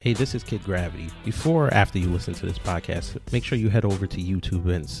Hey, this is Kid Gravity. Before or after you listen to this podcast, make sure you head over to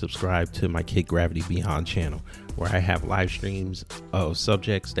YouTube and subscribe to my Kid Gravity Beyond channel, where I have live streams of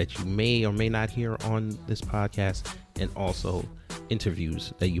subjects that you may or may not hear on this podcast, and also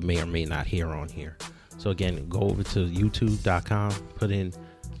interviews that you may or may not hear on here. So again, go over to youtube.com, put in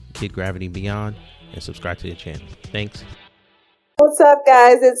Kid Gravity Beyond, and subscribe to the channel. Thanks. What's up,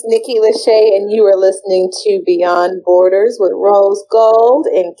 guys? It's Nikki Lachey, and you are listening to Beyond Borders with Rose Gold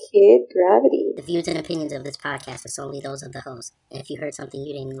and Kid Gravity. The views and opinions of this podcast are solely those of the host. And if you heard something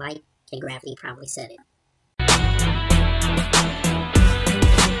you didn't like, Kid Gravity probably said it.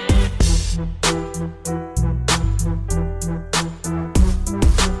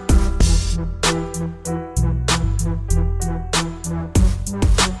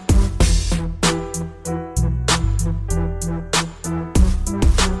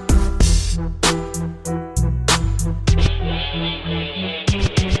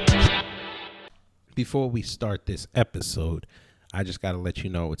 Before we start this episode, I just got to let you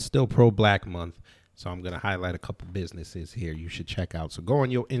know it's still Pro-Black Month, so I'm going to highlight a couple businesses here you should check out. So go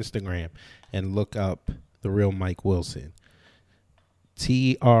on your Instagram and look up The Real Mike Wilson,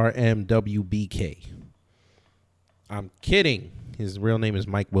 TRMWBK. I'm kidding. His real name is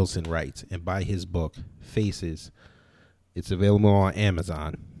Mike Wilson Writes, and buy his book, Faces. It's available on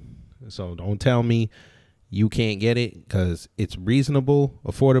Amazon. So don't tell me you can't get it, because it's reasonable,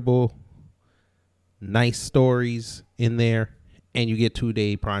 affordable, nice stories in there, and you get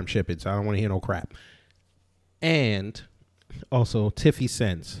 2-day prime shipping, so I don't want to hear no crap. And also Tiffy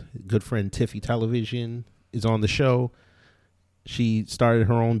Sense, good friend Tiffy Television is on the show. She started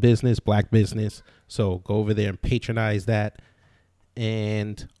her own business, black business, so go over there and patronize that.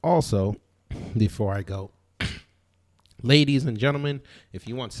 And also, before I go, ladies and gentlemen, if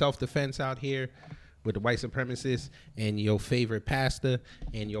you want self-defense out here with the white supremacists and your favorite pastor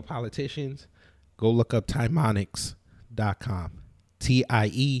and your politicians, go look up Tiemonix.com.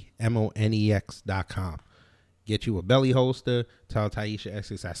 Tiemonix.com. Get you a belly holster. Tell Taisha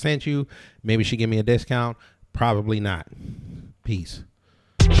Essex I sent you. Maybe she give me a discount. Probably not. Peace.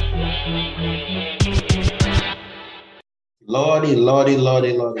 Lordy, Lordy,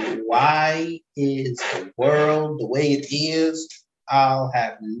 Lordy, Lordy. Why is the world the way it is? I'll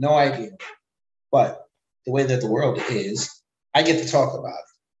have no idea. But the way that the world is, I get to talk about it.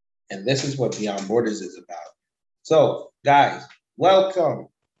 And this is what Beyond Borders is about. So, guys, welcome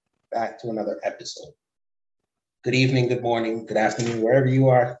back to another episode. Good evening, good morning, good afternoon, wherever you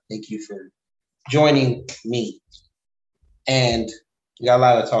are. Thank you for joining me. And we got a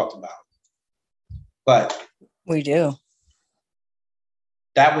lot to talk about. But we do.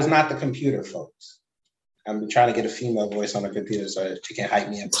 That was not the computer, folks. I'm trying to get a female voice on the computer so that she can hype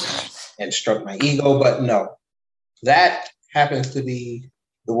me up and stroke my ego, but no. That happens to be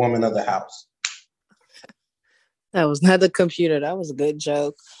the woman of the house. That was not the computer. That was a good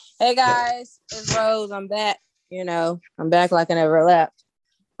joke. Hey guys, it's Rose. I'm back. I'm back like I never left.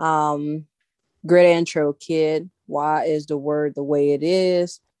 Great intro, Kid. Why is the word the way it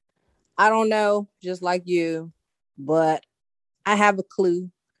is? I don't know, just like you, but I have a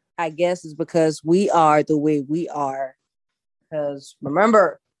clue. I guess it's because we are the way we are. Because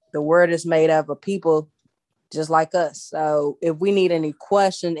remember, the word is made up of people just like us. So if we need any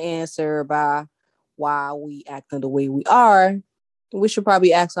question answered by why we acting the way we are, we should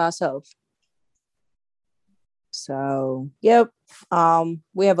probably ask ourselves. So, yep.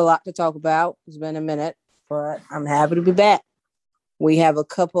 We have a lot to talk about. It's been a minute, but I'm happy to be back. We have a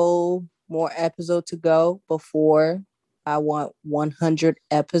couple more episodes to go before I want 100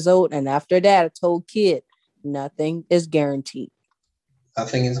 episode. And after that, I told Kid, nothing is guaranteed.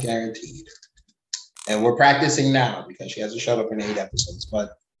 Nothing is guaranteed. And we're practicing now because she hasn't showed up in 8 episodes,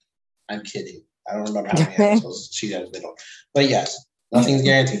 but I'm kidding. I don't remember how many episodes she has been on. But yes, nothing's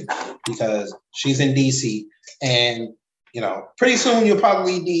guaranteed because she's in DC, and pretty soon you'll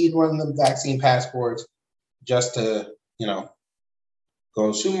probably need one of the vaccine passports just to, go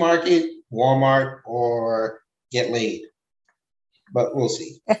to supermarket, Walmart, or get laid. But we'll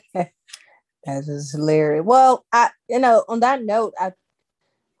see. That is hilarious. Well, on that note,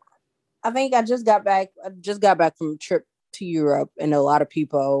 I think I just got back from a trip to Europe, and a lot of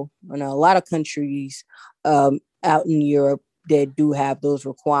people, a lot of countries out in Europe, they do have those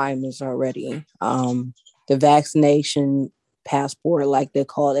requirements already. The vaccination passport, like they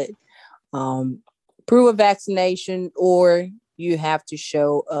call it, prove a vaccination, or you have to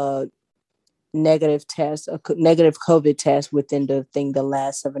show a negative COVID test within the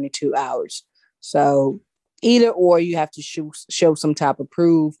last 72 hours. So either or, you have to show some type of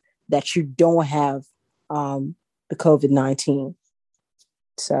proof that you don't have the COVID-19.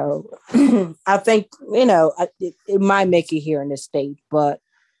 So I think, it might make it here in the state, but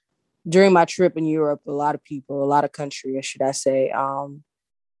during my trip in Europe, a lot of countries, should I say,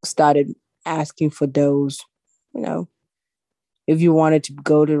 started asking for those, you know, if you wanted to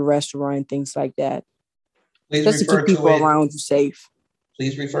go to the restaurant and things like that, Please just to refer keep to people it. around you safe.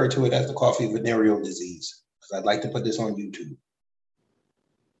 Please refer to it as the coffee venereal disease, because I'd like to put this on YouTube,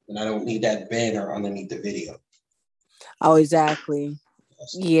 and I don't need that banner underneath the video. Oh, exactly.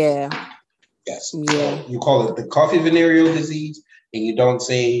 Yes. Yeah. Yes. Yeah. So you call it the coffee venereal disease, and you don't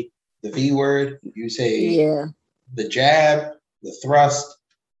say the V word. You say the jab, the thrust,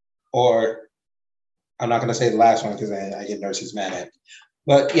 or I'm not going to say the last one because I get nurses mad at me.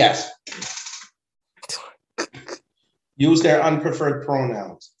 But yes, use their unpreferred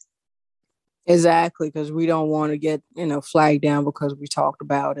pronouns. Exactly, because we don't want to get, flagged down because we talked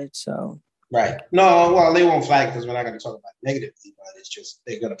about it. So Right. No, well, they won't flag because we're not going to talk about it negatively, but it's just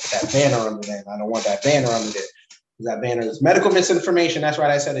they're going to put that banner under there. And I don't want that banner under there. That banner is medical misinformation. That's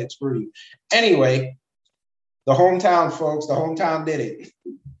why I said it's screw you. Anyway, the hometown, folks, the hometown did it.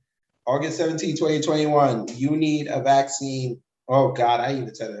 August 17, 2021. You need a vaccine. Oh, God, I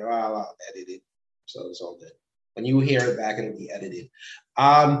even said it. I'll edit it. So it's all good. When you hear it back, it'll be edited.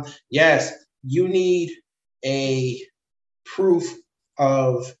 Yes, you need a proof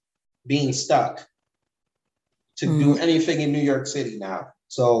of being stuck to do anything in New York City now.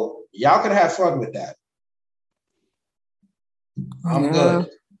 So y'all can have fun with that. I'm good.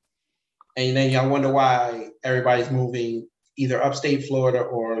 And then y'all wonder why everybody's moving either upstate Florida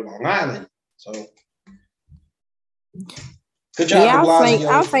or Long Island. So good job, yeah, de Blasio.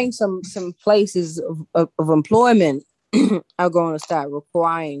 I think some places of employment are going to start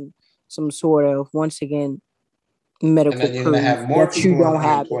requiring some sort of, once again, medical and then you're proof going to have more that people you don't on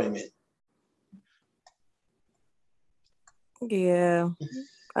have unemployment. Yeah,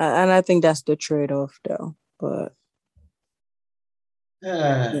 and I think that's the trade-off, though. But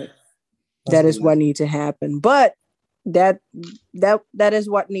that is what needs to happen. But that is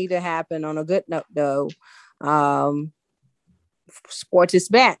what need to happen. On a good note, though, sports is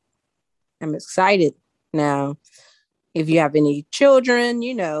back. I'm excited now. If you have any children,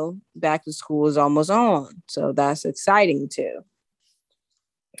 back to school is almost on, so that's exciting too.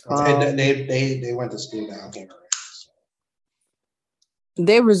 They went to school down here.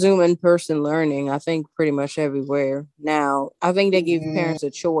 They resume in-person learning, I think, pretty much everywhere now. I think they give parents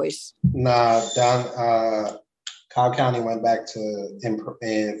a choice. Nah, down Cobb County went back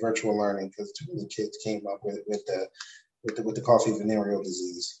to virtual learning because too many kids came up with the coffee venereal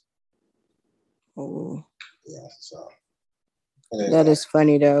disease. Oh, yeah. So that is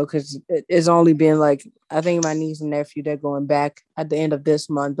funny though, because it's only been like, I think my niece and nephew, they're going back at the end of this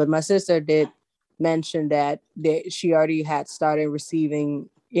month, but my sister did mention that she already had started receiving,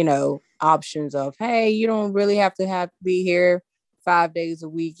 options of, hey, you don't really have to be here 5 days a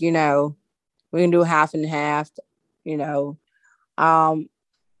week, we can do half and half,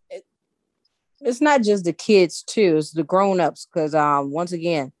 it's not just the kids too, it's the grown-ups, because once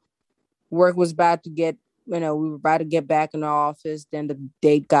again, work was about to get, we were about to get back in the office, then the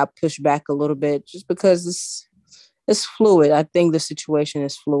date got pushed back a little bit just because it's fluid. I think the situation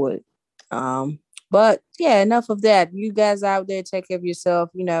is fluid. But yeah, enough of that. You guys out there, take care of yourself,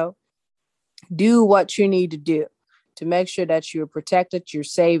 do what you need to do to make sure that you're protected, you're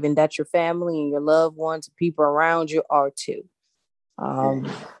safe, and that your family and your loved ones and people around you are too.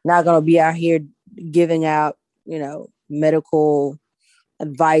 Not going to be out here giving out, medical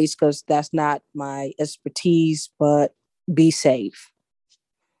advice, because that's not my expertise, but be safe.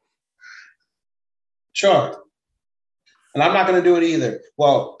 Sure. And I'm not going to do it either.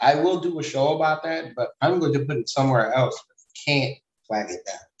 Well, I will do a show about that, but I'm going to put it somewhere else. Can't flag it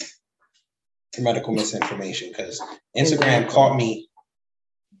down for medical misinformation, because Instagram caught me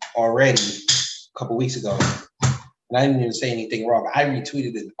already a couple weeks ago, and I didn't even say anything wrong. I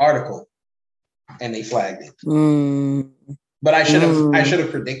retweeted an article, and they flagged it. But I should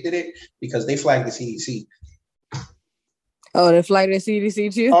have predicted it, because they flagged the CDC. Oh, they flagged the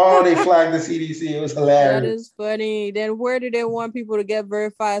CDC too? Oh, they flagged the CDC. It was hilarious. That is funny. Then where do they want people to get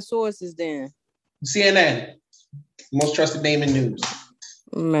verified sources then? CNN, most trusted name in news.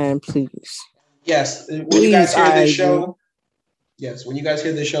 Man, please. Yes, when you guys hear this show,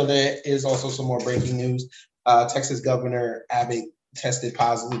 there is also some more breaking news. Texas Governor Abbott tested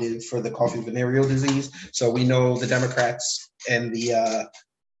positive for the coffee venereal disease. So we know the Democrats and the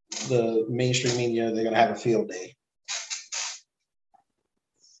mainstream media, they're going to have a field day.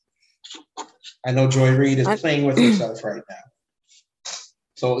 I know Joy Reid is playing with herself right now.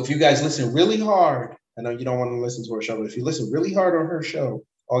 So if you guys listen really hard, I know you don't want to listen to her show, but if you listen really hard on her show,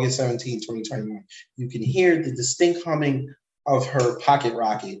 August 17, 2021, you can hear the distinct humming of her pocket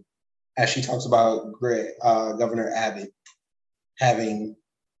rocket as she talks about Governor Abbott having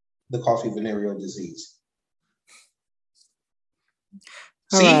the coffee venereal disease.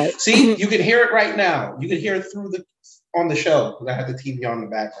 See, you can hear it right now. You can hear it on the show because I have the TV on in the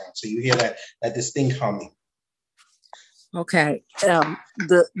background, so you hear that distinct humming. Okay,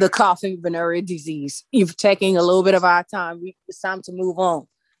 the coffee venereal disease. You've taken a little bit of our time. It's time to move on.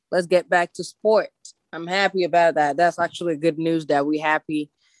 Let's get back to sports. I'm happy about that. That's actually good news that we're happy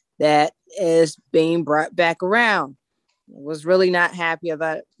that is being brought back around. I was really not happy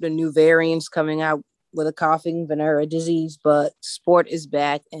about the new variants coming out with a coughing venereal disease, but sport is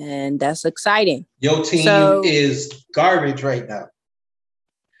back and that's exciting. Your team is garbage right now.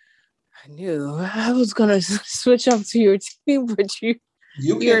 I knew I was gonna switch up to your team, but we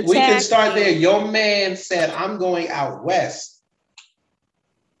can start there. Your man said, "I'm going out west."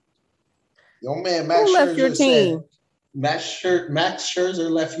 Your man Max Scherzer left your team. Max Scherzer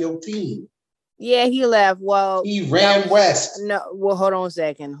left your team. Yeah, he left. Well, he ran west. No, well, hold on a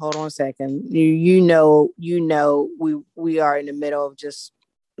second. You know, we are in the middle of just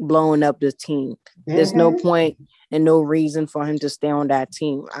blowing up the team. Mm-hmm. There's no point and no reason for him to stay on that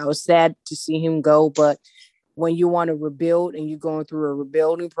team. I was sad to see him go, but when you want to rebuild and you're going through a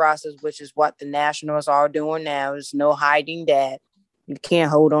rebuilding process, which is what the Nationals are doing now, there's no hiding that. You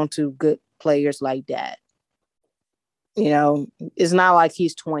can't hold on to good players like that. You know, it's not like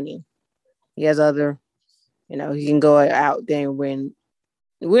he's 20. He has other, he can go out there and win.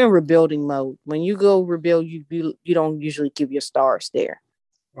 We're in rebuilding mode. When you go rebuild, you don't usually keep your stars there.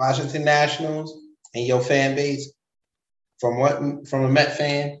 Washington Nationals and your fan base, from a Met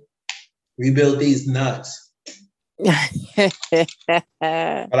fan, rebuild these nuts. But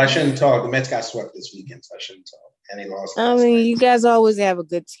I shouldn't talk. The Mets got swept this weekend, so I shouldn't talk. And they lost. You guys always have a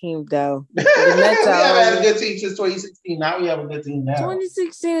good team, though. The Mets we have had a good team since 2016. Now we have a good team now.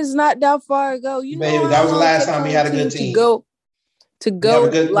 2016 is not that far ago. Baby, that was the last time we had a good team. To go.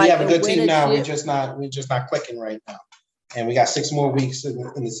 We have a good team now. We're just not clicking right now. And we got 6 more weeks in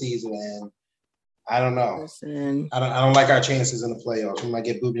the season, and I don't know. Listen, I don't like our chances in the playoffs. We might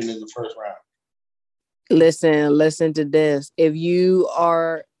get booted in the first round. Listen to this. If you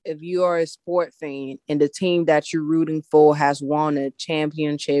are a sport fan and the team that you're rooting for has won a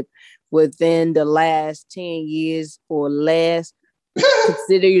championship within the last 10 years or less,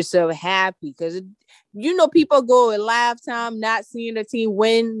 consider yourself happy because people go a lifetime not seeing a team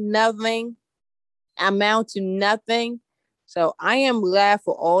win nothing, amount to nothing. So I am glad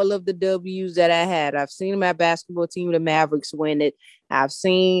for all of the W's that I had. I've seen my basketball team, the Mavericks, win it. I've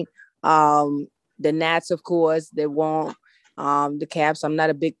seen the Nats, of course, they won. The Caps. I'm not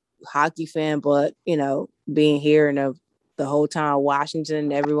a big hockey fan, but being here and the whole time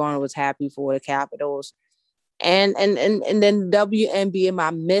Washington, everyone was happy for the Capitals, and then WNBA,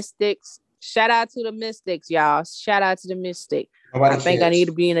 my Mystics. Shout out to the Mystics, y'all. Shout out to the Mystics. I think I need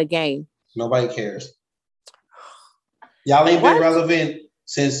to be in a game. Nobody cares. Y'all ain't been relevant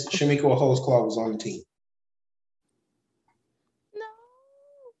since Shamika Holtzclaw was on the team. No,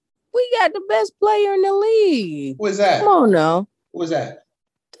 we got the best player in the league. Who is that? Come on now. Who is that?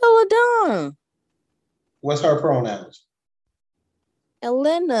 Della Dawn. What's her pronouns?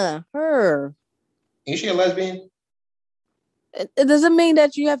 Elena, her. Ain't she a lesbian? It doesn't mean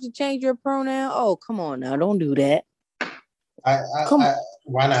that you have to change your pronoun. Oh, come on now. Don't do that. Why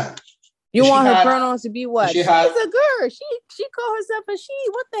not? You want her pronouns to be what? She's a girl. She called herself a she.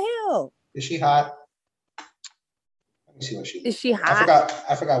 What the hell? Is she hot? Let me see what she looks like. Is she hot?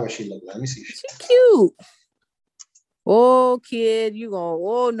 I forgot what she looked like. Let me see. She's cute. Oh, kid,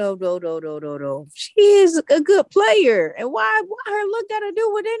 no. She is a good player. And why her look got to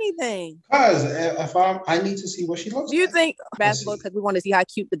do with anything? Because I need to see what she looks like. Do you think basketball, because we want to see how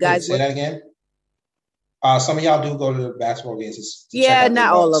cute the guys look? Say that again? Some of y'all do go to the basketball games. Yeah,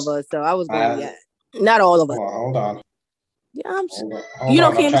 not all of us. So I was going, not all of us. Hold on. Yeah, hold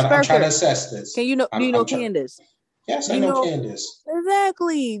on. Candace Parker. I'm trying to assess this. Do you know Candace? Yes, I know Candace.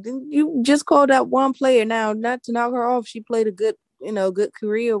 Exactly. You just called out one player. Now, not to knock her off, she played a good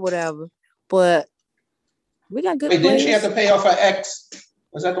career or whatever. But we got good players. Didn't she have to pay off her ex?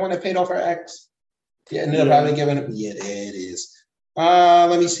 Was that the one that paid off her ex? Yeah, ended up having given it. Yeah, there it is.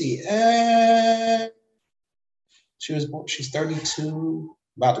 Let me see. She's 32,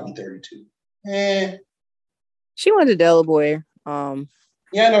 about to be 32. She went to Delaware.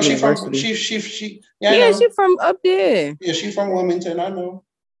 Yeah, I know she's from. She's from up there. Yeah, she's from Wilmington. I know.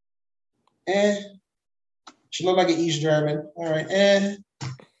 She looked like an East German. All right.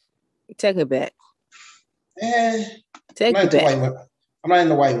 Take it back. I'm Take not the into bet. white women. I'm not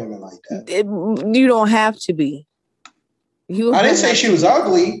into white women like that. You don't have to be. You I didn't don't say have she to was be.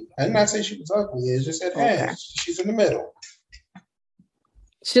 ugly. I did not say she was ugly. It just said, Okay. she's in the middle.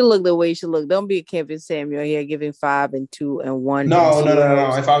 She looked the way she looked. Don't be a Kevin Samuel here giving 5 and 2 and 1 No. and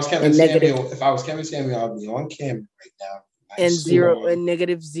 0 If I was Kevin and negative Samuel, I'd be on camera right now. and Nice suit 0 on. and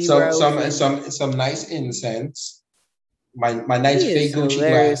negative zeros. Some nice incense. My nice He is fake Gucci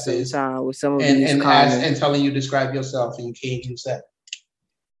hilarious glasses. sometimes with some of these And comments. telling you to describe yourself and you can't use that.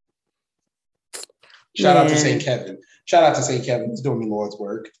 Shout out to St. Kevin. He's doing me Lord's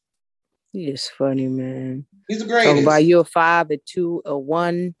work. He is funny, man. He's the greatest. Talking about you a 5, a 2, a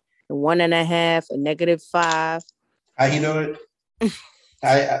 1, a 1.5, a negative 5. How he do it?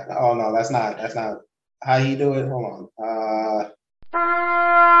 Oh no, that's not how he do it. Hold on.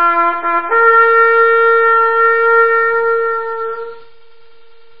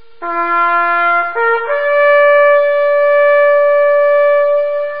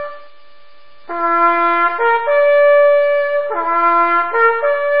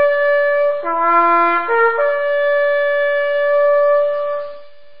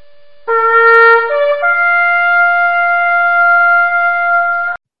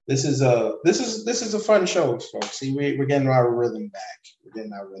 This is a fun show, folks. See, we're getting our rhythm back.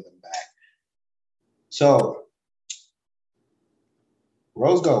 So,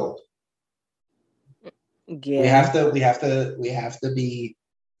 Rose Gold. Yeah. We have to be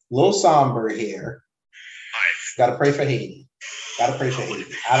a little somber here. Got to pray for Haiti. I don't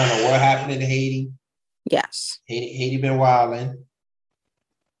know what happened in Haiti. Yes. Haiti been wilding.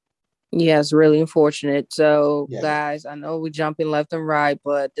 Yes, really unfortunate. So, Yeah. guys, I know we're jumping left and right,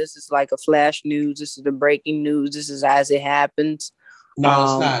 but this is like a flash news. This is the breaking news. This is as it happens. No,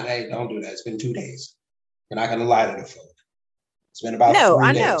 it's not. Hey, don't do that. It's been 2 days. We're not going to lie to the folk. It's been about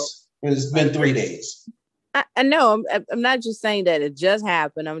 3 days. Know. It's been 3 days. I know. I'm not just saying that it just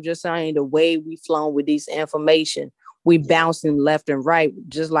happened. I'm just saying the way we flown with these information, we bouncing left and right,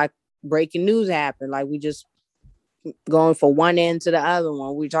 just like breaking news happened. Like we just going from one end to the other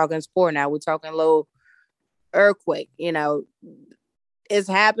one. We're talking sport now. We're talking little earthquake. It's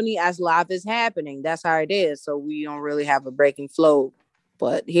happening as life is happening. That's how it is. So we don't really have a breaking flow.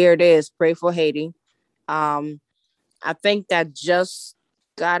 But here it is. Pray for Haiti. I think that just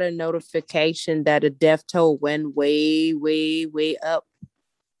got a notification that the death toll went way, way, way up.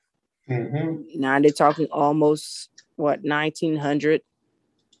 Mm-hmm. Now they're talking almost 1900.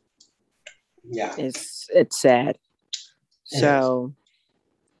 Yeah, it's sad. So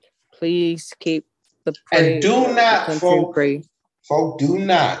please keep the prayer. And do not, folk, pray. Folk, do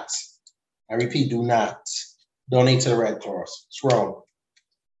not. I repeat, do not donate to the Red Cross. It's wrong.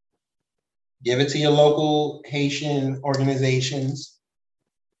 Give it to your local Haitian organizations.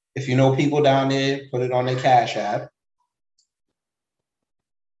 If you know people down there, put it on their Cash App.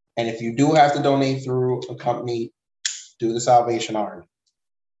 And if you do have to donate through a company, do the Salvation Army.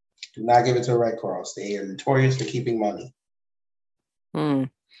 Do not give it to the Red Cross. They are notorious for keeping money.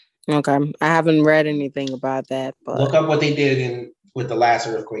 Okay. I haven't read anything about that. But look up what they did with the last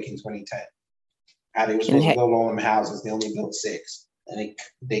earthquake in 2010. How they were supposed to build all them houses. They only built 6. And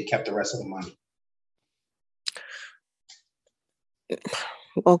they kept the rest of the money.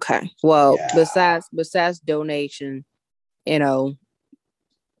 Okay. Well, besides donation, through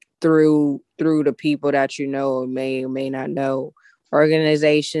the people that you know or may or may not know,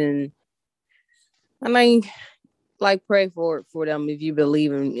 organization, I mean, like pray for them if you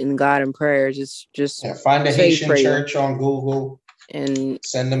believe in God and prayer. Just find a Haitian church on Google and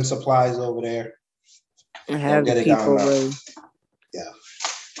send them supplies over there. And have the people really. Yeah.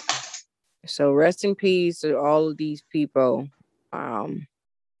 So rest in peace to all of these people.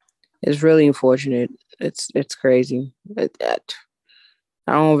 It's really unfortunate. It's crazy. I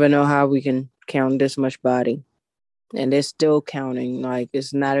don't even know how we can count this much body. And they're still counting. Like,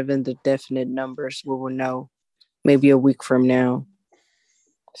 it's not even the definite numbers. We will know maybe a week from now.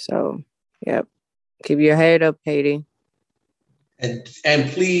 So, yep. Keep your head up, Haiti. And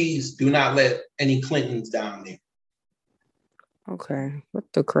please do not let any Clintons down there. Okay. What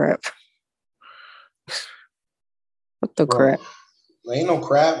the crap? What the crap? There ain't no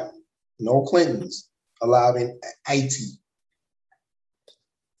crap. No Clintons allowed in Haiti.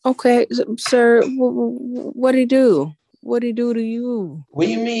 Okay, sir, what did he do? What did he do to you? What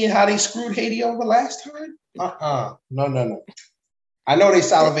do you mean? How they screwed Haiti over last time? No. I know they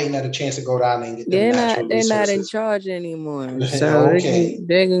salivating at a chance to go down and get them natural resources. They're not in charge anymore. So okay.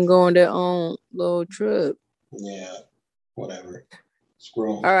 they can go on their own little trip. Yeah, whatever.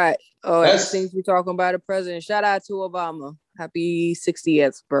 Screw them. All right. Since we're talking about the president, shout out to Obama. Happy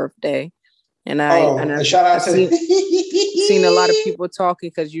 60th birthday. And Oh, a shout I out to seen a lot of people talking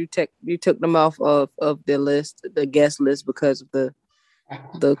because you took them off of the list, the guest list, because of the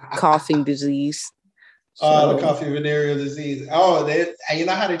coughing disease. Oh, the coffee venereal disease. Oh, and you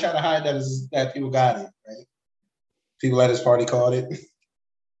know how they try to hide that is that people got it, right? People at his party caught it.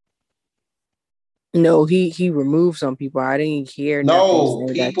 No, he removed some people. I didn't hear No, nothing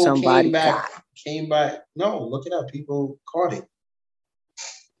saying that people somebody got came back. No, look it up. People caught it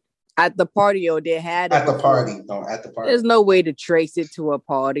at the party, or they had it at the before. party. No, at the party. There's no way to trace it to a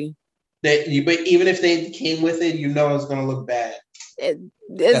party. But even if they came with it, you know it's gonna look bad.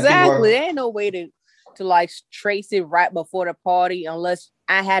 Exactly. There ain't no way to like trace it right before the party unless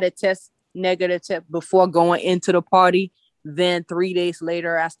I had a negative test before going into the party. Then 3 days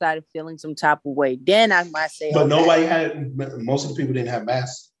later, I started feeling some type of way. Then I might say, but nobody had. Most of the people didn't have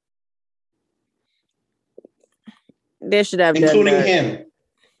masks. They should have including done him.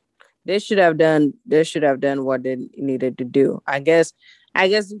 They should have done what they needed to do. I guess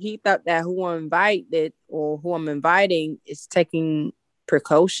he thought that who I'm inviting is taking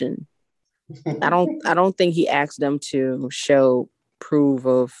precaution. I don't think he asked them to show proof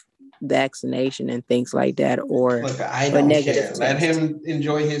of vaccination and things like that, or look, I don't care. Test. Let him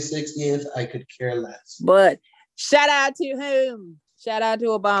enjoy his 60th. I could care less. But shout out to him. Shout out to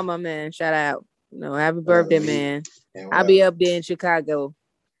Obama, man. Shout out. Happy birthday, man. I'll be up there in Chicago.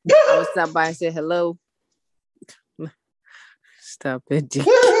 I was stop by and say hello. Stop it.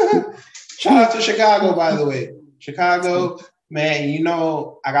 Shout out to Chicago, by the way. Chicago, man,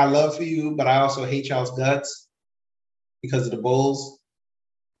 I got love for you, but I also hate y'all's guts because of the Bulls.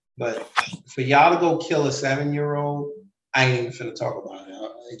 But for y'all to go kill a 7-year-old, I ain't even finna talk about it.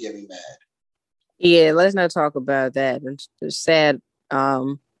 It get me mad. Yeah, let's not talk about that. It's sad.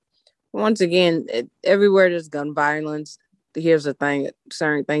 Once again, everywhere there's gun violence, here's the thing: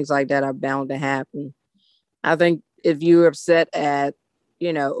 certain things like that are bound to happen. I think if you're upset at,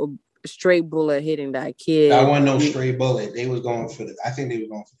 a straight bullet hitting that kid, that wasn't no straight bullet. They was going for I think they were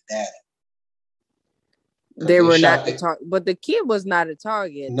going for the dad. They were not the target, but the kid was not a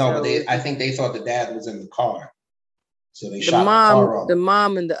target. No, so but I think they thought the dad was in the car, so they shot the car off. The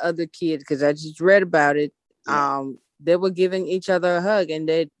mom and the other kid, because I just read about it. Yeah. They were giving each other a hug, and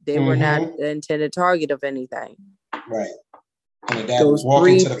they were not the intended target of anything. Right. And the dad was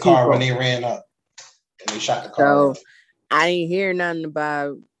walking to the car when they ran up, and they shot the car off. I didn't hear nothing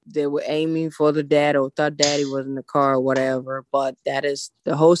about they were aiming for the dad or thought daddy was in the car or whatever. But that is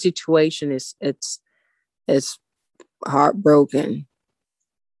the whole situation. It's heartbroken.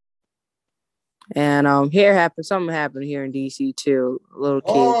 And something happened here in DC too. A little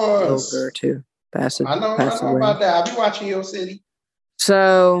kid over too. I know about that. I'll be watching your city.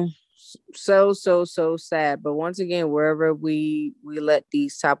 So sad. But once again, wherever we let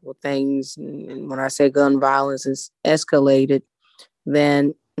these type of things, and when I say gun violence is escalated,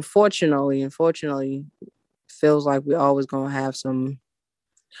 then unfortunately, feels like we're always gonna have some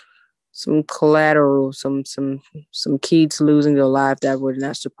collateral, some kids losing their life that we're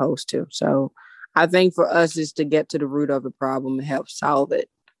not supposed to. So I think for us is to get to the root of the problem and help solve it.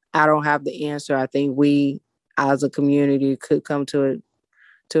 I don't have the answer. I think we as a community could come to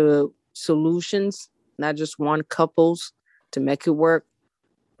solutions, not just one couples to make it work,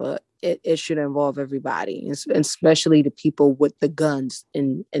 but it should involve everybody, and especially the people with the guns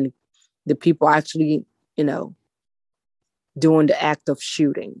and the people actually, doing the act of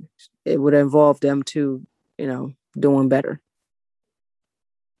shooting. It would involve them too, doing better.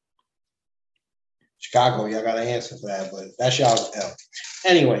 Chicago, y'all got an answer for that, but that's y'all's L.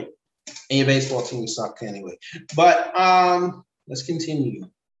 Anyway, and your baseball team suck anyway. But let's continue.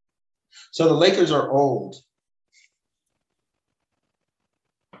 So the Lakers are old.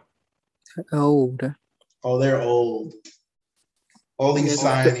 Old. Oh, they're old. All these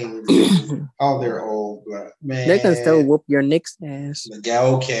signings. Oh, they're old, bro. Man. They can still whoop your Knicks ass. Yeah,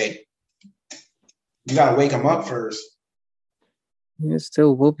 okay. You gotta wake them up first. You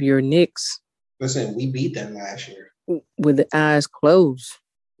still whoop your Knicks. Listen, we beat them last year. With the eyes closed.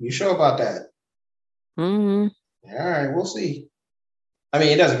 You sure about that? Mm-hmm. All right, we'll see. I mean,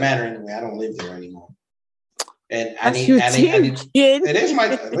 it doesn't matter anyway. I don't live there anymore. And I need it is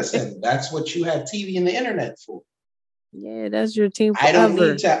my listen, that's what you have TV and the internet for. Yeah, that's your team forever.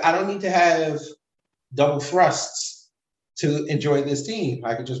 I don't need to have double thrusts to enjoy this team.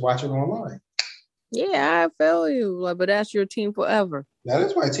 I can just watch it online. Yeah, I feel you. But that's your team forever. That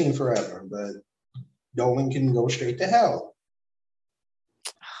is my team forever, but Dolan can go straight to hell.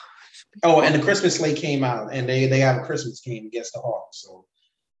 Oh, and the Christmas slate came out, and they have a Christmas game against the Hawks. So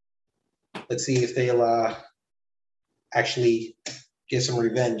let's see if they'll actually get some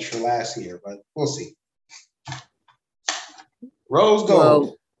revenge for last year, but we'll see. Rose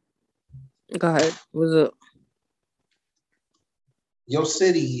Gold. Well, go ahead. What's up? Your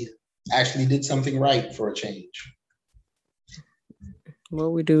city actually did something right for a change.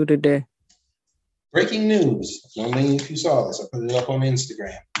 What we do today? Breaking news. I don't know if you saw this. I put it up on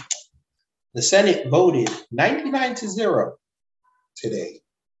Instagram. The Senate voted 99-0 today.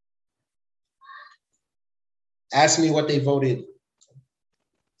 Ask me what they voted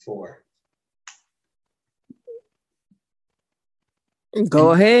for.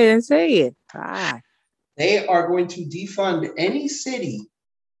 Go ahead and say it. Ah. They are going to defund any city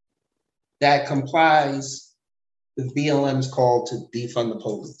that complies with BLM's call to defund the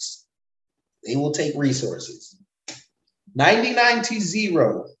police. They will take resources.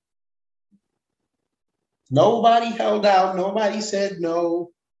 99-0. Nobody held out. Nobody said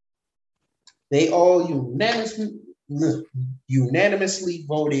no. They all unanimously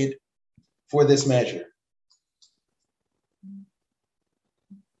voted for this measure.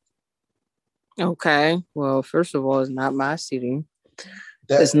 Okay. Well, first of all, it's not my city.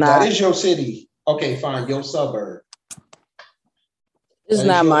 It's not. That is your city. Okay, fine. Your suburb. It's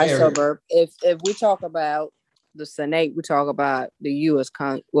not my suburb. If we talk about the Senate, we talk about the U.S.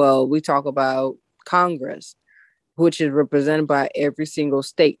 we talk about Congress, which is represented by every single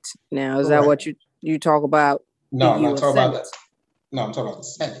state. Now, is that what you talk about? No, I'm not talking about that. No, I'm talking about the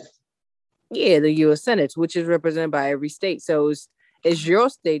Senate. Yeah, the U.S. Senate, which is represented by every state. So it's your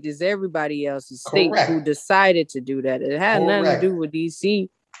state, it's everybody else's state who decided to do that. It had nothing to do with D.C.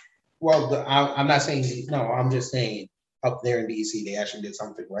 Well, I'm not saying, no, I'm just saying up there in D.C., they actually did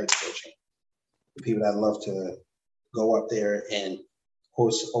something right for a change. The people that love to go up there and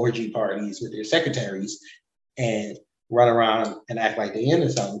host orgy parties with their secretaries and run around and act like they into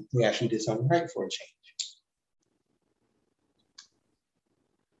something, we actually did something right for a change.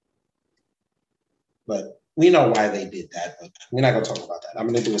 But we know why they did that, but we're not going to talk about that. I'm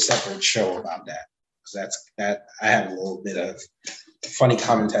going to do a separate show about that because I have a little bit of funny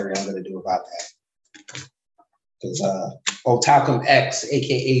commentary I'm going to do about that. Because Talcum X,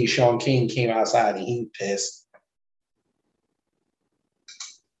 aka Sean King, came outside and he pissed.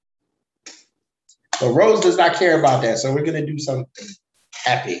 But Rose does not care about that, so we're going to do something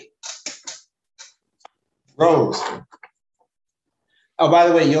happy. Rose. Oh, by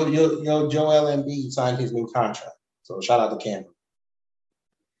the way, Joel Embiid signed his new contract. So shout out to Cameron.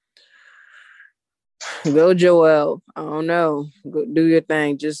 Go Joel. I don't know. Go do your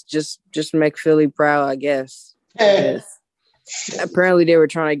thing. Just make Philly proud, I guess. Apparently they were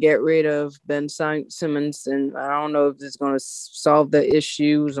trying to get rid of Ben Simmons, and I don't know if it's going to solve the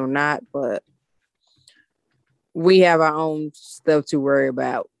issues or not, but we have our own stuff to worry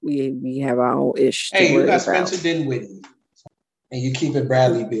about. We have our own ish. Hey, you got Spencer Dinwiddie. And you keep it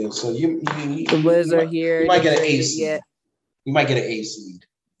Bradley Beal, so the Wizards are here. You might get an A seed. You might get an A seed.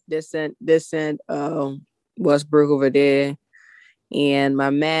 They sent Westbrook over there, and my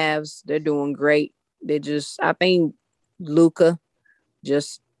Mavs, they're doing great. I think Luka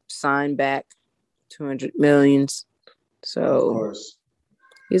just signed back $200 million. So of course.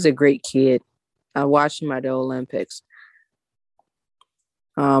 He's a great kid. I watched him at the Olympics.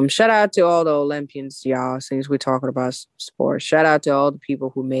 Shout out to all the Olympians, y'all, since we're talking about sports. Shout out to all the people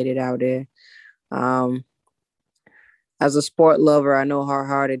who made it out there. As a sport lover, I know how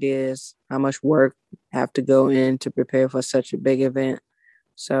hard it is, how much work have to go in to prepare for such a big event.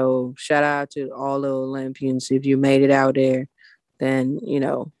 So shout out to all the Olympians. If you made it out there, then,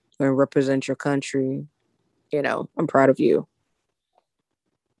 and represent your country, I'm proud of you.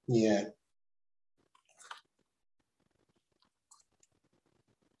 Yeah.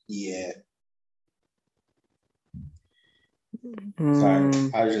 Yeah.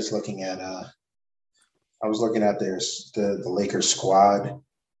 Sorry, I was just looking at the Lakers squad,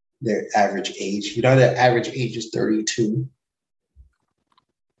 their average age. You know, their average age is 32.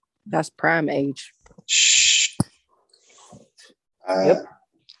 That's prime age. Shh. Yep.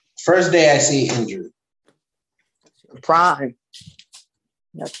 First day I see injury. Prime.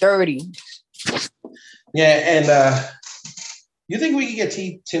 You're 30. Yeah, and you think we could get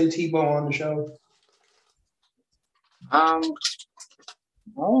Tim Tebow on the show? I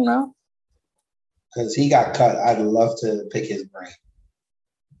don't know. Because he got cut. I'd love to pick his brain.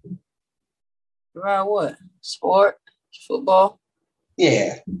 About what? Sport? Football?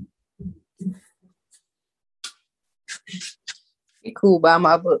 Yeah. Be cool, buy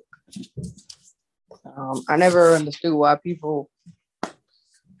my book. I never understood why people are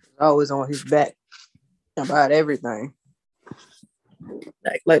always on his back about everything.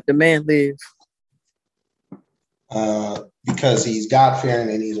 Like let the man live. because he's God-fearing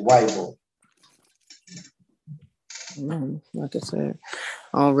and he's a white boy. Like I said,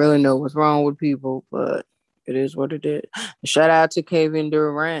 I don't really know what's wrong with people, but it is what it is. Shout out to Kevin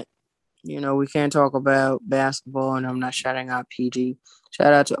Durant. We can't talk about basketball, and I'm not shouting out PG.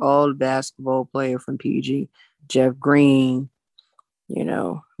 Shout out to all the basketball players from PG. Jeff Green.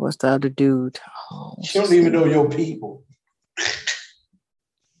 What's the other dude? You don't even know your people.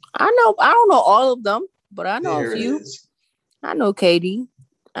 I don't know all of them, but I know a few. I know KD.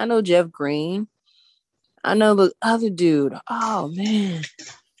 I know Jeff Green. I know the other dude. Oh, man.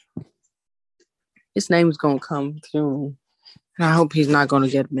 His name is going to come through. And I hope he's not going to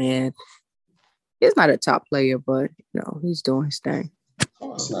get mad. He's not a top player, but, he's doing his thing. Of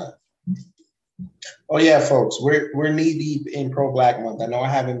course not. Oh, yeah, folks. We're knee-deep in Pro-Black Month. I know I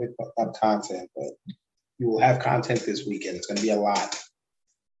haven't been putting up content, but you will have content this weekend. It's going to be a lot.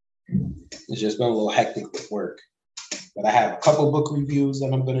 It's just been a little hectic with work. But I have a couple book reviews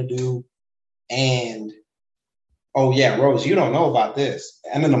that I'm going to do. And, oh, yeah, Rose, you don't know about this.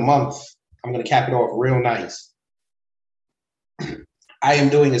 End of the month, I'm going to cap it off real nice. I am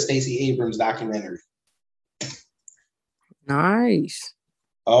doing a Stacey Abrams documentary. Nice.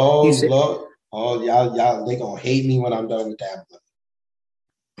 Oh, Lord. Oh, y'all, they going to hate me when I'm done with that one.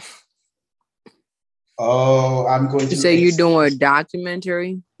 Oh, I'm going to... You say you're doing a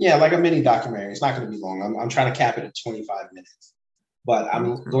documentary? Yeah, like a mini documentary. It's not going to be long. I'm trying to cap it at 25 minutes. But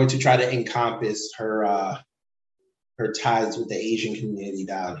I'm going to try to encompass her ties with the Asian community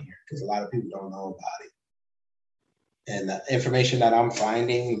down here, because a lot of people don't know about it. And the information that I'm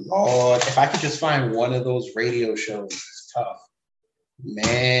finding, Lord, if I could just find one of those radio shows, it's tough.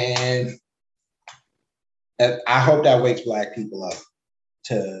 Man, I hope that wakes Black people up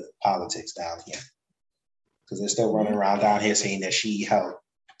to politics down here. Because they're still running around down here saying that she helped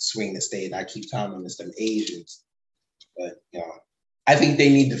swing the state. I keep telling them it's them Asians. But, I think they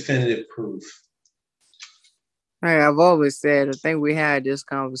need definitive proof. Hey, I've always said, I think we had this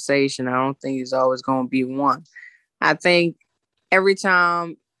conversation. I don't think it's always going to be one. I think every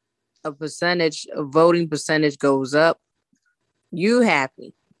time a voting percentage goes up, you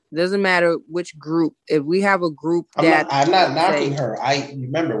happy. Doesn't matter which group. If we have a group I'm not knocking her. I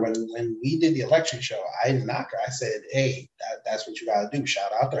remember when we did the election show, I didn't knock her. I said, hey, that's what you got to do.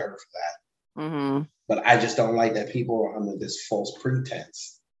 Shout out to her for that. Mm-hmm. But I just don't like that people are under this false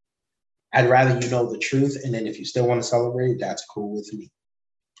pretense. I'd rather you know the truth, and then if you still want to celebrate, that's cool with me.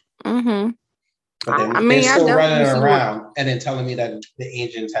 Mm-hmm. But then they're still running around and then telling me that the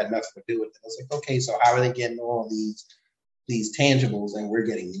Asians had nothing to do with it. I was like, okay, so how are they getting all these tangibles and we're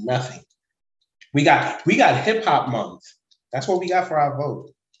getting nothing? We got Hip Hop Month. That's what we got for our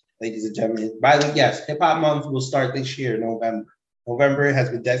vote, ladies and gentlemen. By the way, yes, Hip Hop Month will start this year, November. November has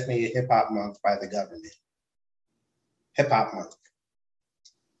been designated Hip Hop Month by the government. Hip Hop Month.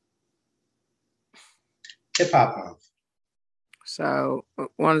 Hip Hop Month. So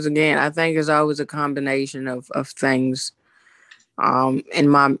once again, I think it's always a combination of things. And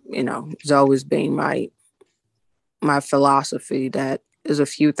my, it's always been my philosophy that there's a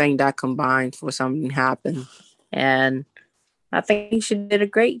few things that combine for something to happen. And I think she did a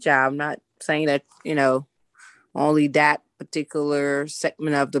great job. I'm not saying that, only that particular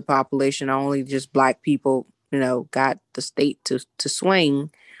segment of the population, only just Black people, got the state to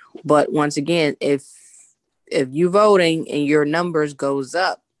swing. But once again, if you voting and your numbers goes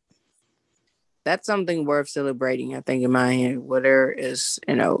up, that's something worth celebrating, I think, in my head. Whether is,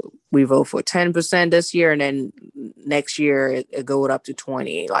 we vote for 10% this year and then next year it go up to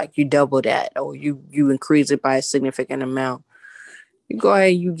 20, like you double that or you increase it by a significant amount. You go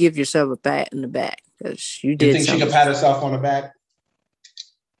ahead and you give yourself a pat in the back because you did. You think she could pat herself on the back?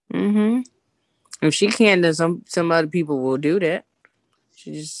 Mm-hmm. If she can, then some other people will do that.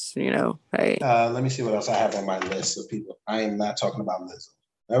 She just, hey. Let me see what else I have on my list of people. I am not talking about Lizzo.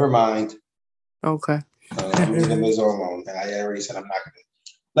 Never mind. Okay. I'm leaving Lizzo alone. I already said I'm not going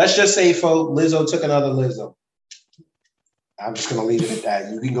to. Let's just say, folks, Lizzo took another Lizzo. I'm just going to leave it at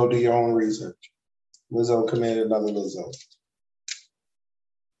that. You can go do your own research. Lizzo committed another Lizzo.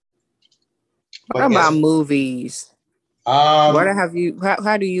 What about movies?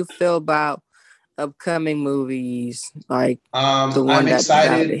 How do you feel about upcoming movies like the one I'm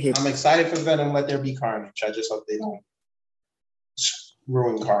excited for Venom. Let There Be Carnage. I just hope they don't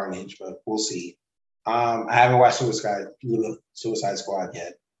ruin Carnage, but we'll see. I haven't watched Suicide Squad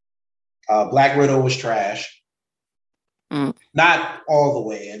yet. Black Widow was trash. Not all the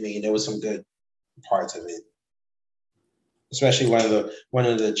way. I mean, there was some good parts of it, especially one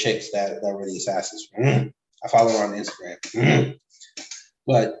of the chicks that were the assassins. I follow her on Instagram.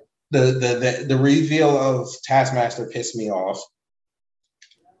 But The reveal of Taskmaster pissed me off.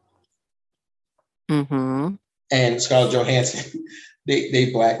 Mm-hmm. And Scarlett Johansson,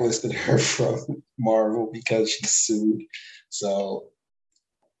 they blacklisted her from Marvel because she sued. So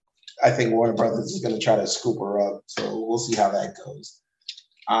I think Warner Brothers is going to try to scoop her up. So we'll see how that goes.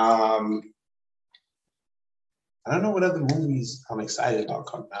 I don't know what other movies I'm excited about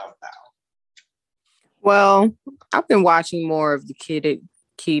coming out now. Well, I've been watching more of the kid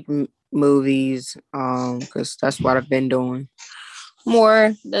movies, because that's what I've been doing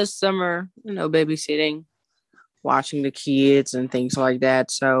more this summer. Babysitting, watching the kids and things like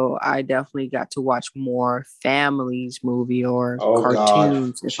that. So I definitely got to watch more families movie or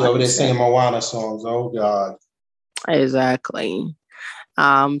cartoons. God. She over there singing Moana songs. Oh God. Exactly.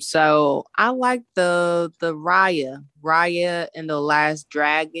 So I like the Raya and the Last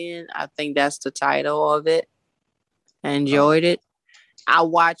Dragon. I think that's the title of it. I enjoyed it. I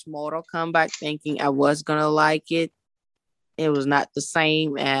watched Mortal Kombat thinking I was gonna like it. It was not the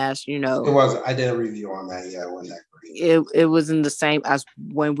same as, It was. I did a review on that. Yeah, it wasn't that great. It wasn't the same as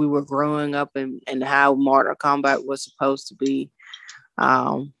when we were growing up and how Mortal Kombat was supposed to be.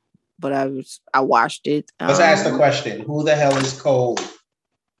 But I watched it. Let's ask the question: who the hell is Cole?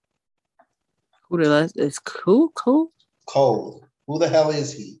 Who the hell is Cole? Cole. Who the hell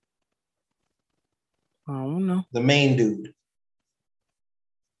is he? I don't know. The main dude.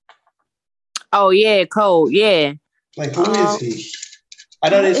 Oh yeah, Cole. Yeah. Like, who is he? I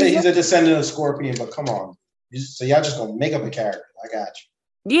know they say he's a descendant of Scorpion, but come on. So y'all just gonna make up a character. I got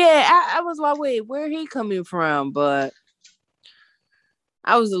you. Yeah, I was like, wait, where he coming from? But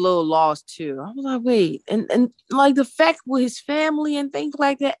I was a little lost too. I was like, wait, and like the fact with his family and things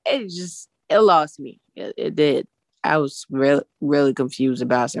like that, it lost me. It did. I was really, really confused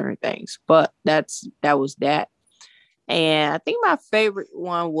about certain things. But that was that. And I think my favorite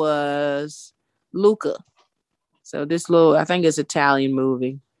one was Luca. So this I think it's Italian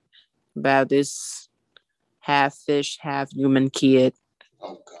movie about this half fish, half human kid.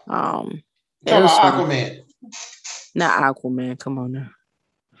 Oh God. Talking about Aquaman. Not Aquaman. Come on now.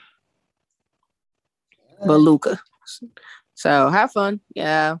 But Luca. So have fun.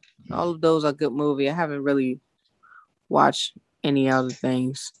 Yeah, all of those are good movie. I haven't really watched any other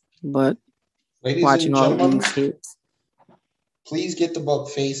things, but ladies watching and all gentlemen, these hits. Please get the book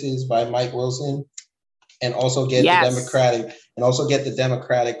Faces by Mike Wilson, and also get the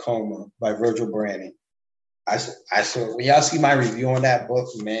Democratic Coma by Virgil Brannon. I saw when y'all see my review on that book,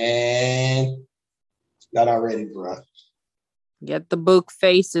 man, y'all not ready, bro. Get the book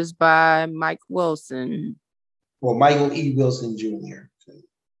Faces by Mike Wilson. Well, Michael E. Wilson Jr.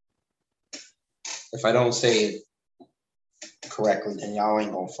 If I don't say it correctly, then y'all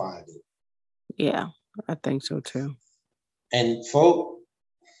ain't gonna find it. Yeah, I think so too. And folks,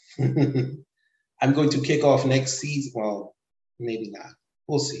 I'm going to kick off next season. Well, maybe not.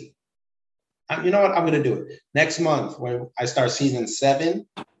 We'll see. You know what? I'm going to do it next month when I start season 7.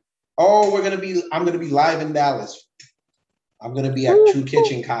 Oh, I'm going to be live in Dallas. I'm going to be at True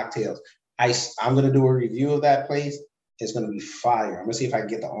Kitchen Cocktails. I'm going to do a review of that place. It's going to be fire. I'm going to see if I can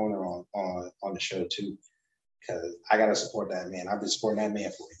get the owner on the show too, because I got to support that man. I've been supporting that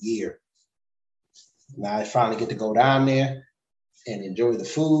man for a year. Now I finally get to go down there and enjoy the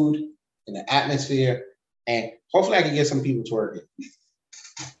food and the atmosphere, and hopefully I can get some people twerking.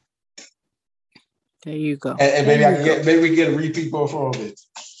 There you go. And maybe we can get a repeat performance.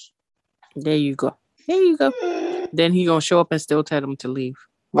 There you go. Then he gonna show up and still tell them to leave.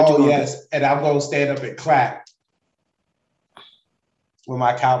 Yes, and I'm gonna stand up and clap with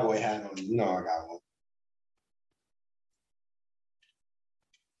my cowboy hat on. You know I got one.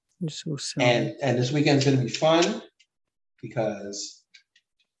 You're so silly. And this weekend's gonna be fun because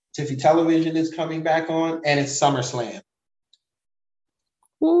Tiffy Television is coming back on, and it's SummerSlam.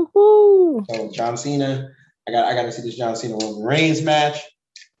 Woohoo! So John Cena, I got to see this John Cena Roman Reigns match,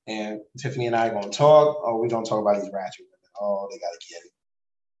 and Tiffany and I are gonna talk. Oh, we're gonna talk about these ratchet women. Oh, they gotta get it.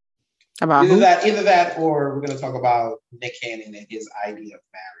 About either that, or we're gonna talk about Nick Cannon and his idea of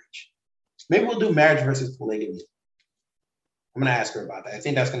marriage. Maybe we'll do marriage versus polygamy. I'm gonna ask her about that. I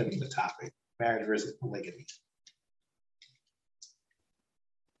think that's gonna be the topic: marriage versus polygamy.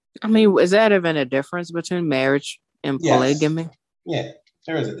 I mean, is that even a difference between marriage and polygamy? Yeah,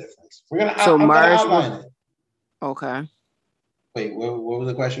 there is a difference. I'm marriage gonna outline it. Okay. Wait, what was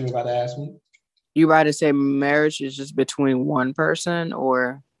the question you were about to ask me? You about to say marriage is just between one person,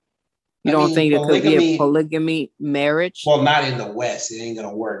 or you don't think there could be a polygamy marriage? Well, not in the West. It ain't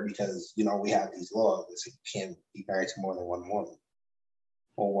gonna work because we have these laws that you can't be married to more than one woman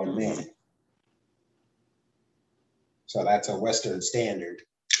or one man. So that's a Western standard.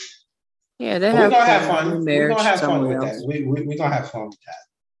 Yeah, they But we're have gonna have plans. They're fun. We're gonna married have fun somewhere with that. else. We're gonna have fun with that.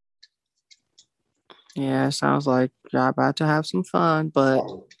 Yeah, it sounds like y'all about to have some fun, but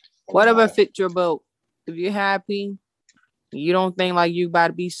Oh, whatever God. fits your boat. If you're happy, you don't think like you about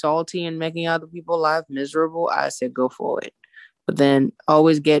to be salty and making other people's life miserable, I said go for it. But then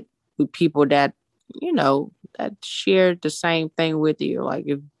always get with people that, that share the same thing with you. Like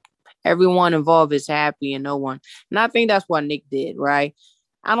if everyone involved is happy and no one. And I think that's what Nick did, right?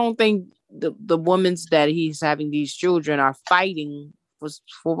 I don't think the women's that he's having these children are fighting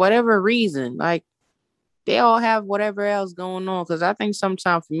for whatever reason. Like they all have whatever else going on. Because I think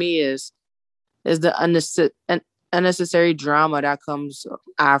sometimes for me is the unnecessary drama that comes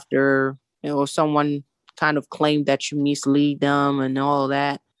after someone kind of claimed that you mislead them and all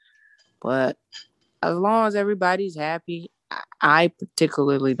that. But as long as everybody's happy, I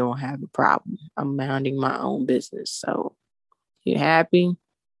particularly don't have a problem. I'm minding my own business. So you're happy,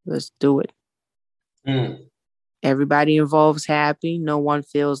 let's do it. Mm. Everybody involved is happy. No one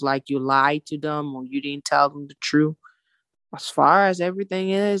feels like you lied to them or you didn't tell them the truth. As far as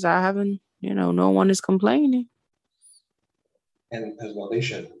everything is, I haven't, no one is complaining. And as well, they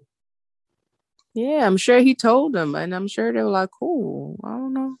should. Yeah, I'm sure he told them, and I'm sure they were like, cool. I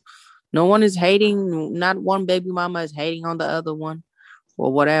don't know. No one is hating. Not one baby mama is hating on the other one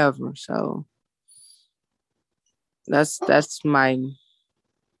or whatever. So that's my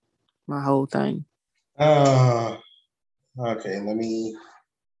whole thing. Okay. Let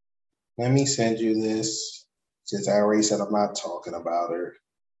me send you this. Since I already said I'm not talking about her.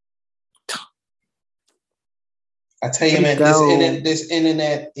 I tell you, man, this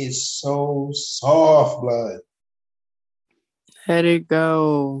internet is so soft, blood. Let it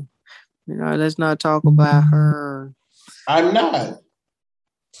go. Let's not talk about her. I'm not.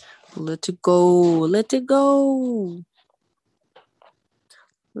 Let it go. Let it go.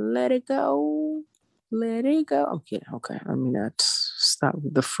 Let it go. Let it go. I'm kidding. Okay. I mean, that's stop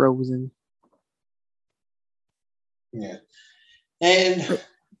with the Frozen. Yeah. And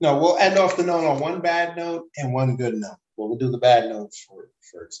no, we'll end off the note on one bad note and one good note. Well, we'll do the bad note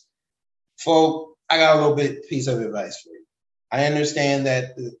first. Folk, I got a little piece of advice for you. I understand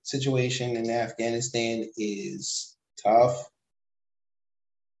that the situation in Afghanistan is tough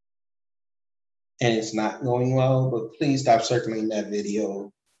and it's not going well, but please stop circulating that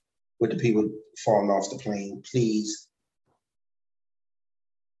video with the people falling off the plane, please.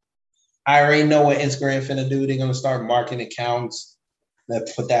 I already know what Instagram finna do. They're gonna start marking accounts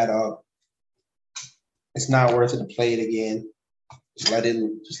that put that up. It's not worth it to play it again. Just let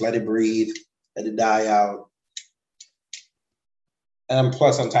it breathe, let it die out. And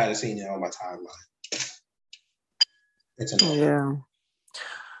plus, I'm tired of seeing it on my timeline. It's annoying. Yeah.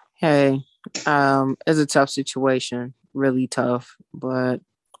 Hey, it's a tough situation, really tough. But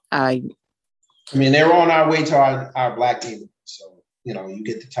I mean, they're on our way to our black neighborhood, so you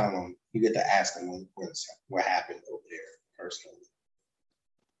get to tell them, you get to ask them what happened over there personally.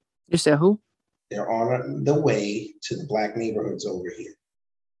 You said who? They're on the way to the black neighborhoods over here,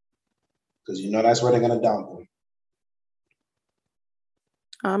 because that's where they're gonna dump them.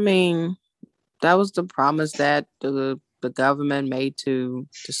 I mean, that was the promise that the government made to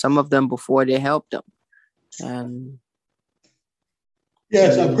some of them before they helped them. And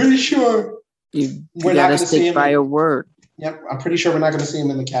yes, I'm pretty sure you gotta stick by your word. Yep, I'm pretty sure we're not gonna see them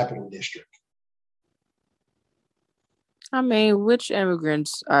in the Capital District. I mean, which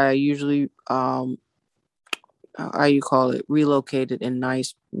immigrants are usually how you call it, relocated in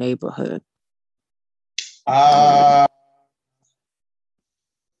nice neighborhood?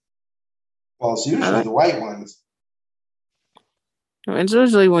 Well, it's usually the white ones. It's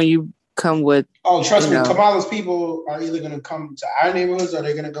usually when you come with. Oh, trust me, Kamala's people are either going to come to our neighborhoods or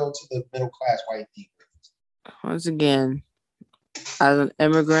they're going to go to the middle class white neighborhoods. Once again, as an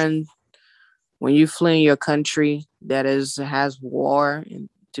immigrant, when you flee your country that has war, and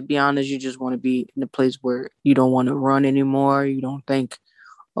to be honest, you just want to be in a place where you don't want to run anymore. You don't think,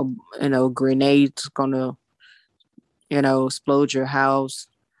 a grenade's gonna, explode your house.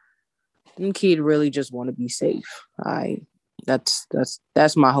 Them kids really just want to be safe. That's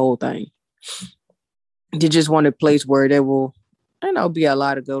my whole thing. They just want a place where they will, be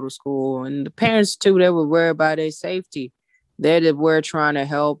allowed to go to school, and the parents too. They will worry about their safety. We're trying to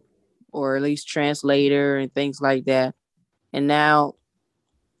help, or at least translator and things like that. And now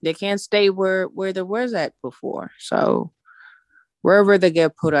they can't stay where there was at before. So wherever they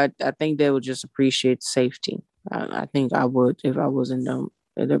get put, I think they would just appreciate safety. I think I would if I was in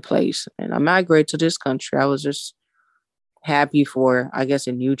their place. And I migrate to this country. I was just happy for, I guess,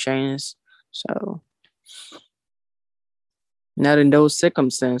 a new chance. So not in those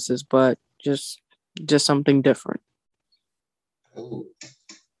circumstances, but Just something different. Ooh.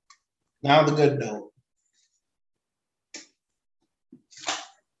 Now the good note.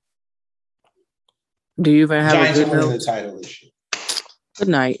 Do you even have Giants a are good winning note? the title this year. Good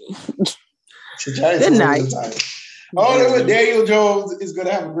night. The Giants Good are night. winning the title. Oh, Daniel Jones is going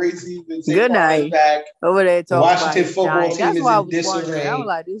to have a great season. Good Saquon night. is back. Over there The talking Washington about his football Giants. team That's is why I in was wondering. I disarray. was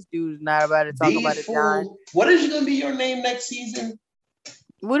like, this dude's not about to talk about These the Giants. fools. What is going to be your name next season?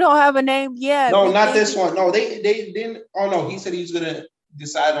 We don't have a name yet. No, not this one. No, they didn't. Oh no, he said he's going to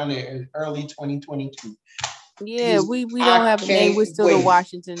decide on it in early 2022. Yeah, we don't have a name. We're still the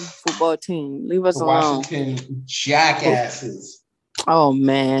Washington football team. Leave us alone. Washington jackasses. Oh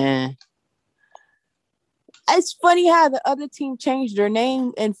man. It's funny how the other team changed their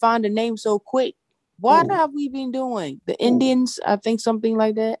name and found a name so quick. What have we been doing? The Indians, I think something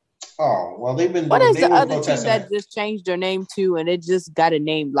like that. Oh, well, they've been. What is the other team that just changed their name to and it just got a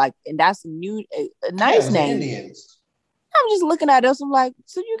name like, and that's a nice name. The Indians. I'm just looking at us. I'm like,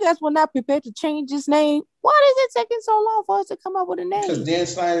 so you guys were not prepared to change this name? Why is it taking so long for us to come up with a name? Because Dan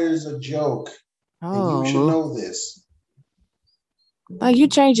Snyder is a joke. Oh, and you should know this. Like you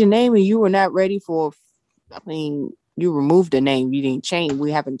changed your name and you were not ready for. I mean, you removed the name. You didn't change.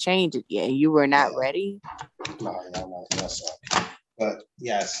 We haven't changed it yet. You were not ready. No, that's not. But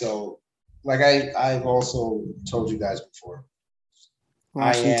yeah, so like I've also told you guys before.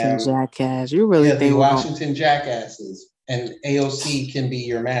 Washington Jackass. You really think the Washington Jackasses and AOC can be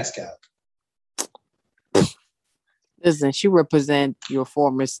your mascot? Listen, she represents your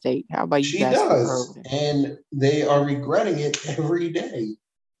former state. How about you she guys? She does, and they are regretting it every day.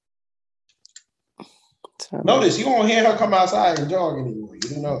 Notice you won't hear her come outside and jog anymore. You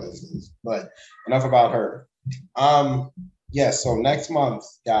didn't know this, but enough about her. Yes, so next month,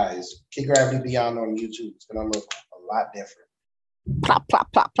 guys, Kid Gravity Beyond on YouTube. It's gonna look a lot different. Plop,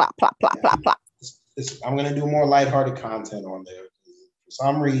 plop, plop, plop, plop, plop, plop, plop. I'm gonna do more lighthearted content on there. For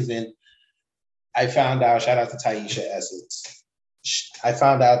some reason, I found out, shout out to Taisha Essex. I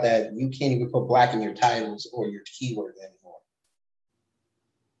found out that you can't even put black in your titles or your keywords anymore.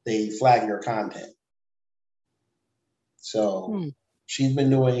 They flag your content. So she's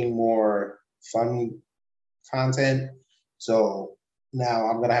been doing more fun content. So now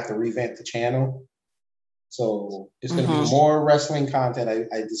I'm going to have to revamp the channel. So it's going to be more wrestling content.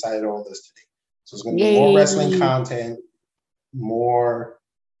 I decided all this today. So it's going to be more wrestling content, more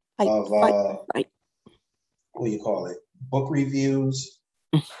of, what do you call it? Book reviews.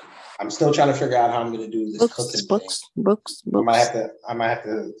 I'm still trying to figure out how I'm going to do this cooking books. I might have to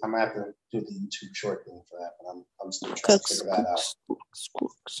do the YouTube short thing for that, but I'm still trying to figure that out.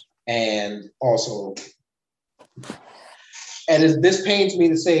 And also, and this pains me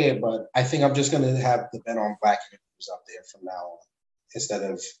to say it, but I think I'm just going to have the Ben on Black interviews up there from now on instead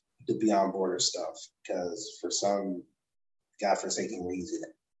of the Beyond Border stuff, because for some godforsaken reason,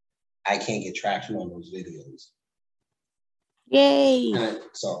 I can't get traction on those videos. Yay! And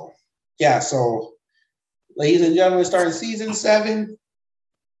so, ladies and gentlemen, starting season 7,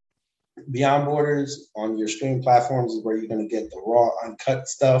 Beyond Borders on your streaming platforms is where you're going to get the raw, uncut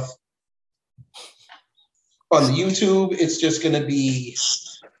stuff. On the YouTube, it's just going to be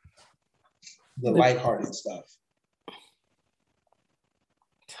the lighthearted stuff.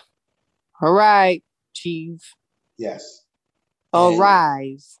 All right, Chief. Yes. All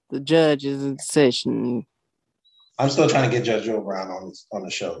rise. The judge is in session. I'm still trying to get Judge Joe Brown on the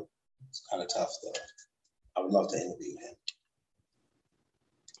show. It's kind of tough, though. I would love to interview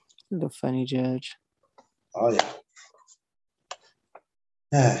him. The funny judge. Oh,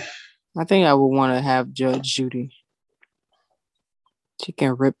 yeah. I think I would want to have Judge Judy. She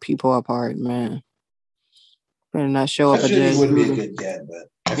can rip people apart, man. Better not show up a Judge would be a good get, but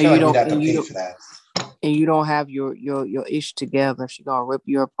I feel like we'd have to pay for that. And you don't have your ish together. She gonna rip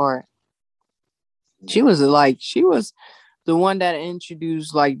you apart. She was the one that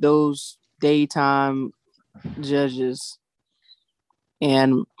introduced like those daytime judges.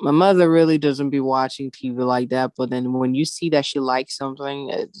 And my mother really doesn't be watching TV like that. But then when you see that she likes something,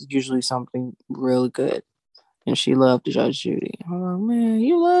 it's usually something really good. And she loved Judge Judy. I'm like, man,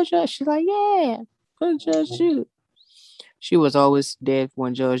 you love Judge? She's like, yeah, put Judge Judy. She was always dead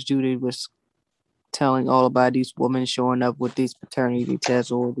when Judge Judy was telling all about these women showing up with these paternity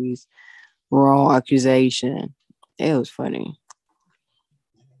tests or these wrong accusations. It was funny.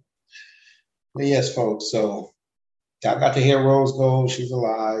 But yes, folks. So I got to hear Rose Gold. She's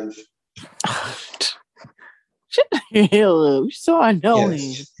alive. Shut the hell up. You're so annoying.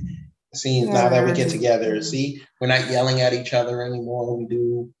 Yes. Seems now that we get together, see, we're not yelling at each other anymore. We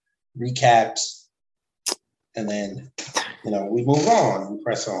do recaps. And then, we move on. We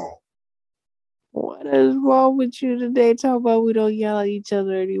press on. What is wrong with you today? Talk about we don't yell at each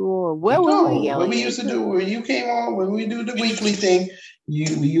other anymore. Where was we yelling? What we used to do when you came on, when we do the weekly thing, we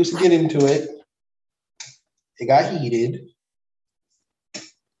used to get into it. It got heated.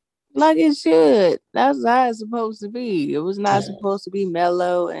 Like it should. That's how it's supposed to be. It was not supposed to be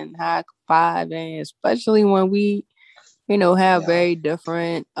mellow and high five, and especially when we, have very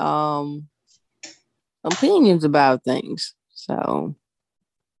different opinions about things. So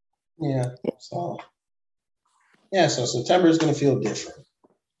So September is gonna feel different.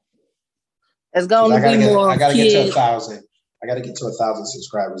 It's gonna be more. I gotta get to 1,000. I gotta get to 1,000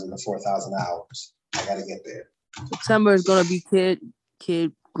 subscribers in the 4,000 hours. I gotta get there. September is gonna be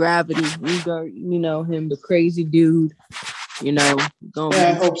Kid Gravity. We got, him, the crazy dude.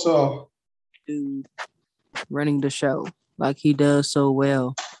 I hope so. Dude running the show like he does so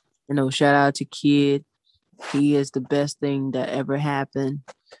well. Shout out to Kid. He is the best thing that ever happened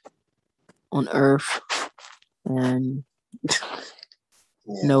on Earth. And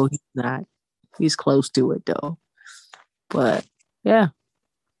no, he's not. He's close to it though. But yeah.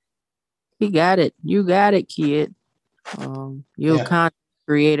 He got it. You got it, Kid. You kind of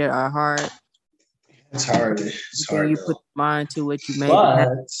created our heart. It's hard. It's hard. You put mind to what you made. But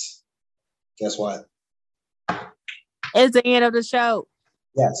guess what? It's the end of the show.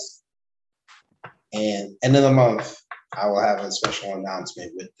 Yes. And end of the month, I will have a special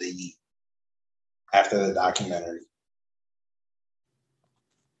announcement after the documentary.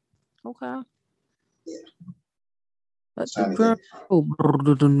 Okay. Yeah. But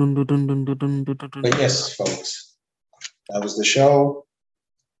yes, folks, that was the show.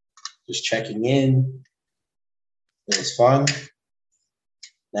 Just checking in. It was fun.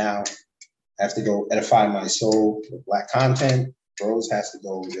 Now, I have to go edify my soul with Black content. Rose has to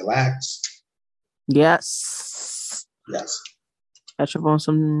go relax. Yes. Catch up on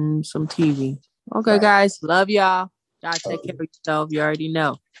some TV. Okay, guys. Love y'all. Y'all take care of yourself. You already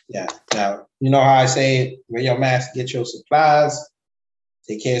know. Yeah. Now, you know how I say it, wear your mask, get your supplies.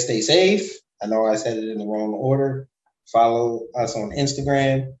 Take care, stay safe. I know I said it in the wrong order. Follow us on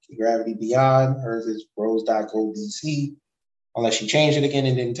Instagram, Gravity Beyond. Hers is rose.goldbc. Unless she changed it again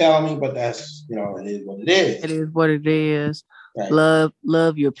and didn't tell me, but that's, it is what it is. It is what it is. Right.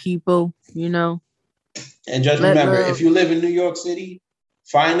 Love your people, And just remember, if you live in New York City,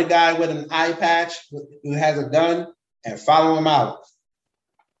 find a guy with an eye patch who has a gun and follow him out.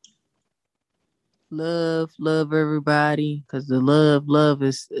 Love everybody, because the love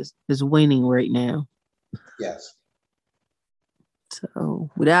is winning right now. Yes. So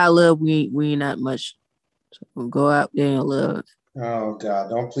without love, we ain't not much. So we'll go out there and love. Oh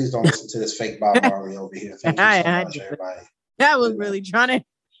God! Please don't listen to this fake Bob Marley over here. Thank you so much, everybody. I was really trying to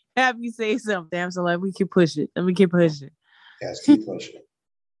have you say something. I'm so like, we can push it. Let me keep pushing. Yes, keep pushing.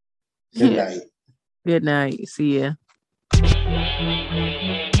 Good night. Good night. See ya.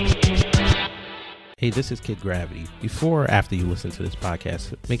 Hey, this is Kid Gravity. Before or after you listen to this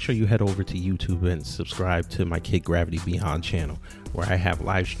podcast, make sure you head over to YouTube and subscribe to my Kid Gravity Beyond channel, where I have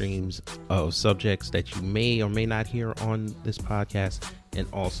live streams of subjects that you may or may not hear on this podcast, and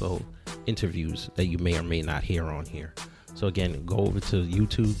also interviews that you may or may not hear on here. So again, go over to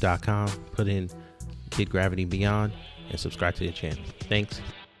youtube.com, put in Kid Gravity Beyond, and subscribe to the channel. Thanks.